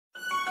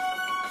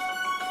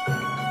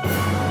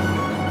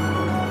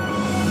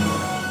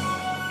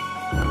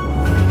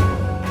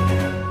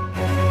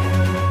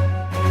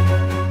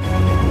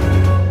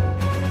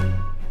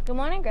Good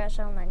morning, Grass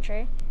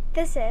Elementary.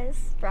 This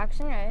is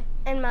Braxton Ray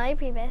and Molly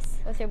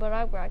Priebus with your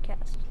Bulldog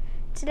broadcast.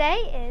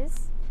 Today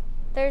is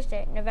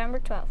Thursday, November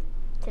 12th.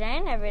 Today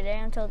and every day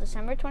until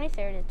December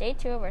 23rd is day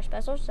 2 of our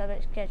special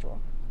subject schedule.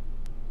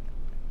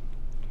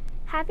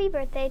 Happy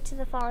birthday to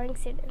the following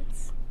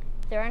students.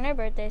 There are no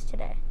birthdays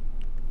today.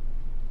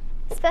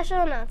 Special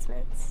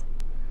announcements.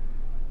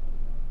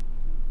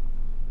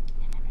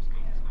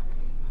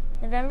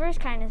 November is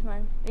Kindness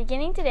Month.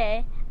 Beginning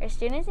today, our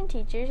students and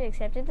teachers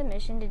accepted the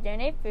mission to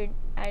donate food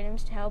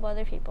items to help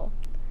other people.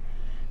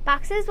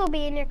 Boxes will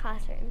be in your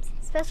classrooms.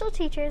 Special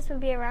teachers will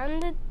be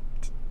around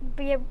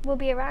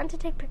to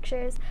take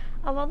pictures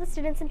of all the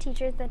students and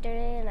teachers that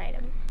donated an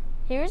item.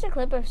 Here is a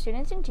clip of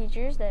students and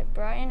teachers that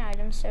brought in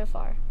items so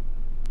far.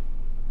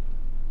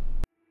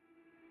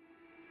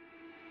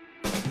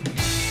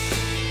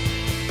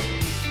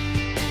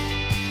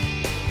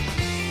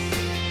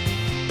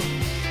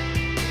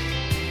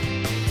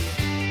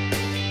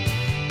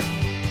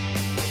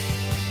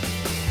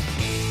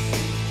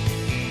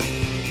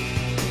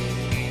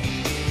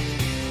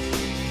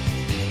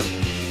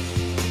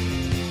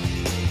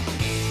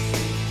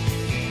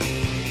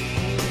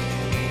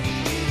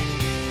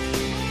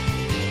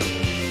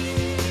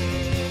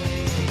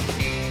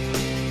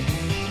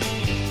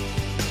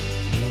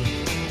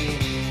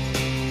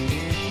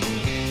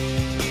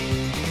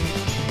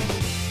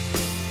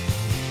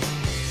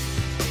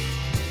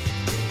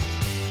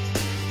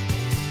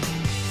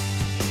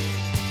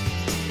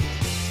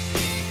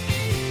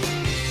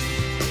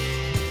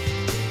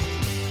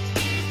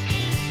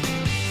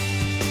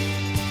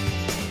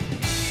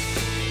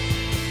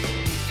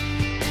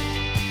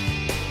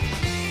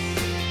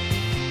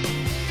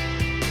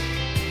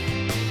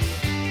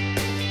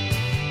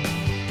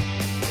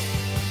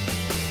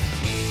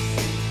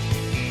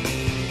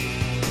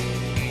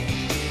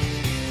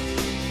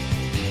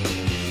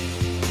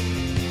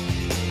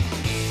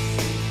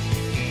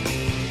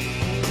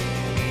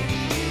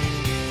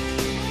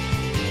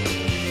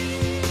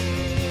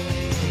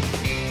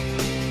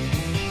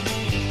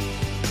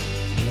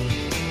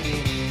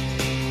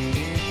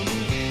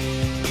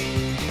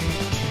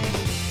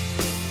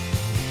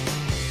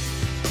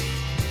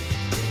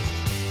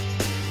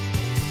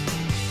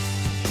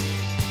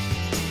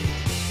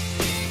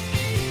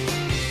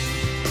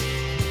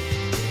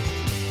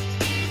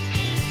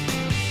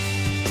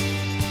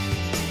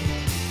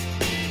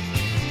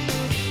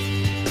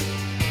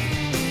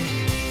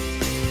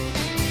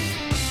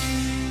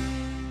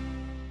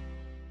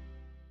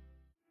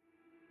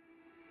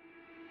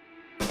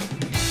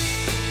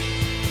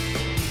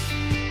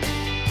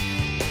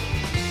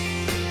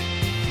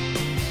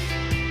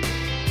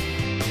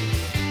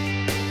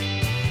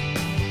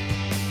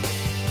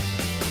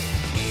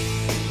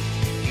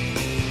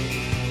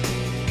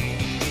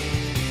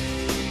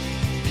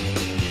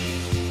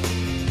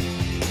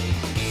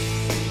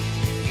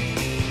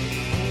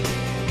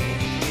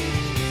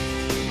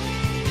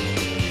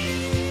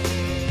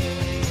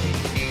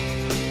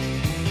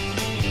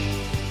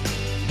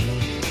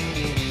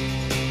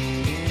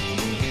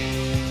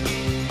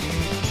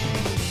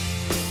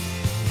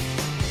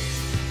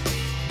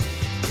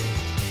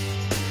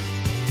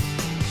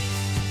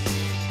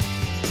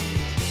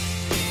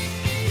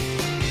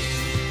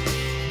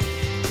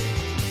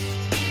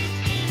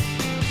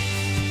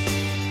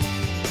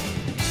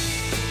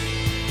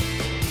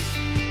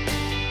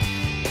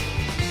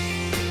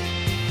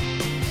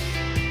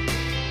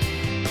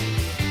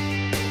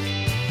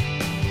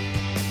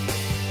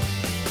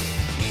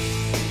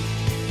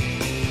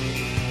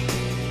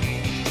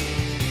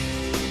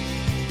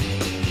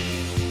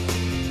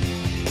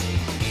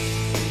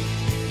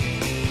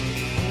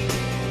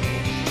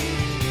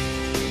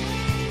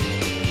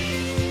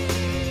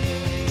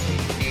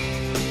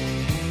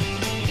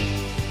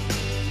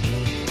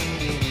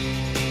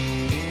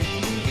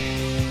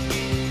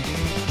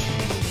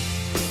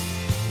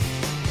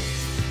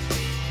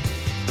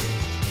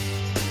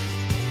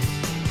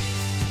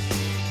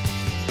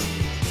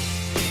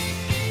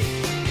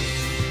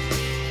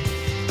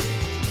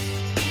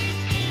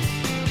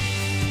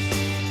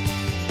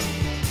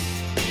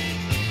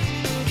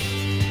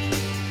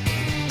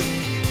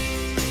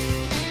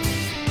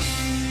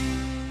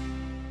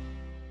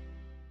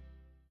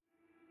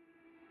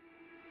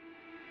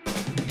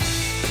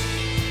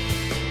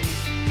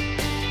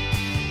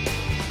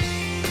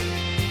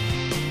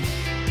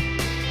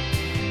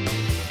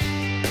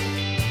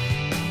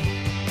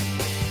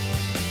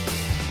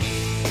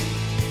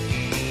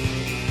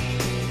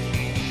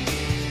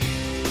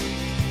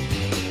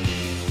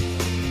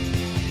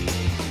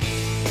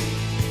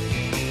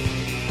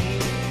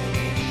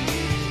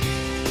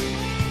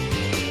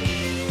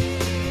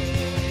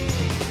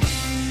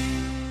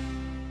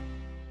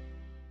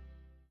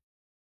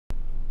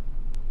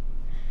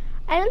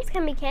 Items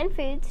can be canned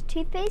foods,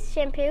 toothpaste,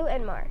 shampoo,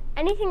 and more.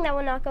 Anything that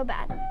will not go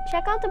bad.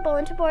 Check out the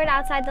bulletin board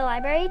outside the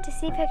library to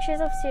see pictures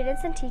of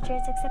students and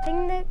teachers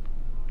accepting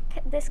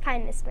this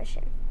kindness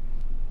mission.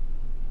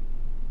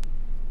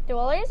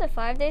 Diwali is a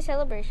 5-day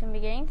celebration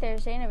beginning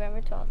Thursday, November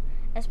 12th.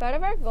 As part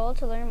of our goal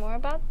to learn more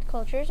about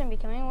cultures and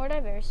becoming more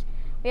diverse,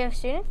 we have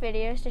student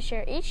videos to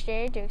share each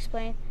day to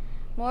explain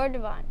more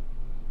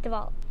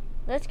develop.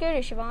 Let's go to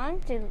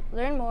Siobhan to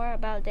learn more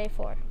about Day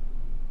 4.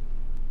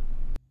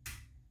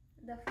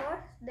 The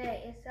fourth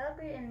day is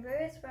celebrated in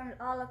various forms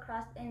all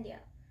across India.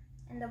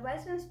 In the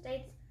western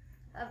states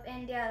of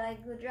India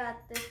like Gujarat,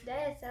 this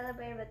day is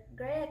celebrated with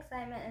great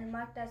excitement and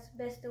marked as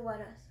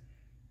Bestuwaras.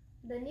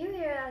 The new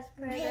year as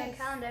per the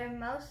calendar,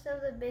 most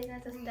of the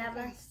business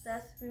establishments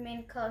thus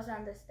remain closed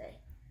on this day.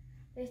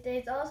 This day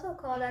is also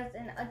called as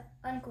an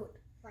Ankut.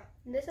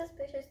 This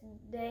auspicious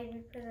day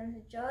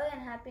represents joy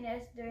and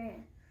happiness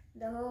during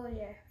the whole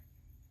year.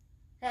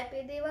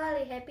 Happy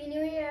Diwali, Happy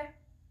New Year!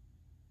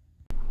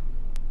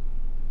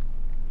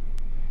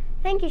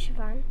 Thank you,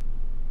 Siobhan.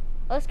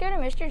 Let's go to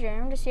Mr.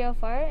 Jerem to see how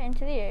far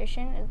into the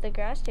ocean the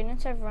grass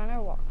students have run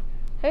or walked.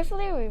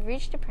 Hopefully we've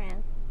reached a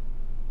pram.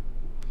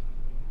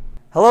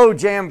 Hello,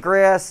 Jam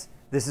Grass.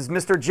 This is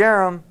Mr.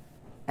 Jerem,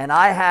 and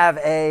I have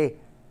a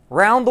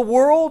Round the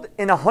World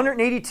in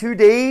 182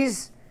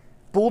 Days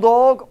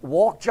Bulldog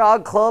Walk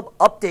Jog Club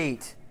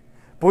update.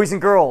 Boys and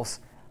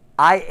girls,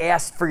 I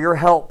asked for your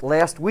help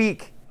last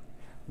week.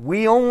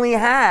 We only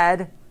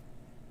had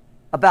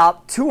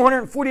about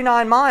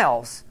 249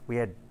 miles. We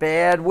had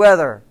bad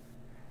weather.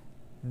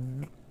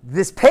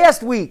 This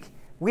past week,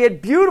 we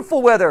had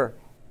beautiful weather,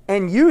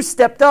 and you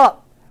stepped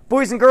up.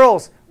 Boys and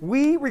girls,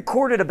 we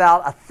recorded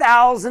about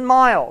 1,000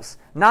 miles.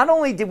 Not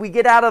only did we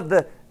get out of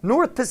the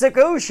North Pacific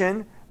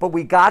Ocean, but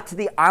we got to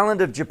the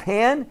island of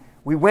Japan.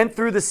 We went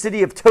through the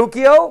city of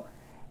Tokyo,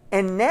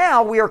 and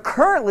now we are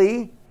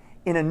currently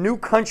in a new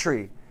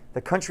country,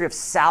 the country of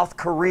South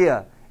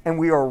Korea, and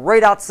we are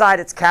right outside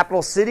its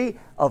capital city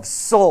of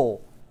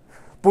Seoul.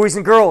 Boys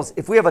and girls,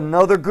 if we have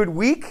another good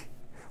week,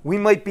 we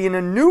might be in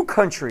a new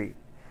country,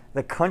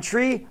 the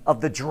country of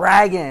the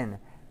dragon.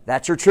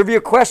 That's your trivia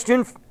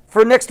question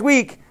for next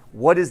week.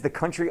 What is the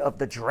country of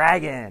the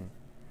dragon?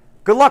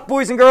 Good luck,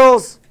 boys and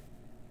girls.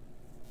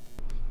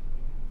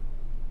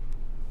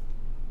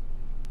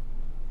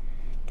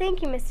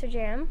 Thank you, Mr.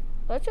 Jerem.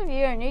 Let's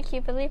review our new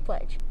Cupid Leaf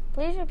pledge.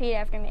 Please repeat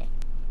after me.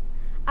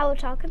 I will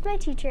talk with my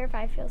teacher if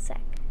I feel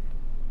sick.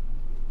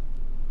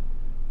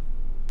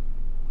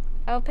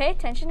 I will pay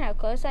attention how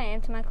close I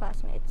am to my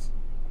classmates.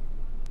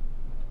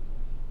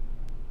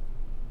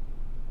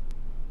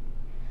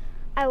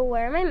 I will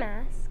wear my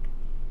mask.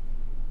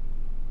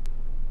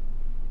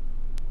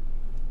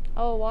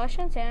 I will wash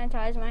and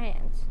sanitize my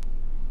hands.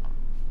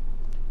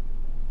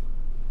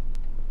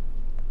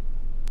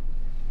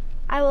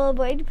 I will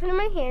avoid putting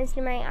my hands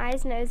near my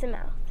eyes, nose, and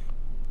mouth.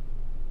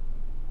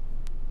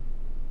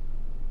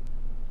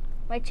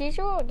 My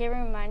teacher will give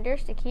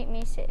reminders to keep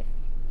me safe.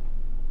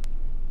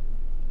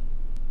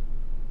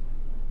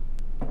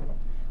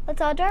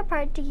 Let's all do our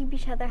part to keep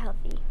each other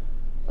healthy.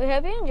 We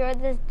hope you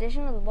enjoyed this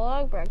edition of the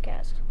Bulldog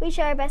broadcast. We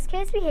show our best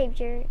kids'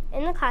 behavior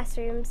in the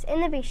classrooms, in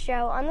the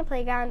bistro, on the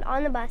playground,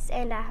 on the bus,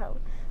 and at home.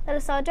 Let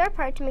us all do our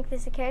part to make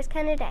this a cares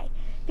kind of day,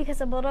 because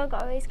the Bulldog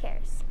always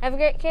cares. Have a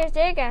great Cares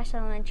Day, Grass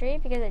Elementary,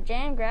 because at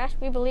Jam Grass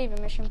we believe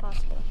in Mission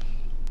Possible.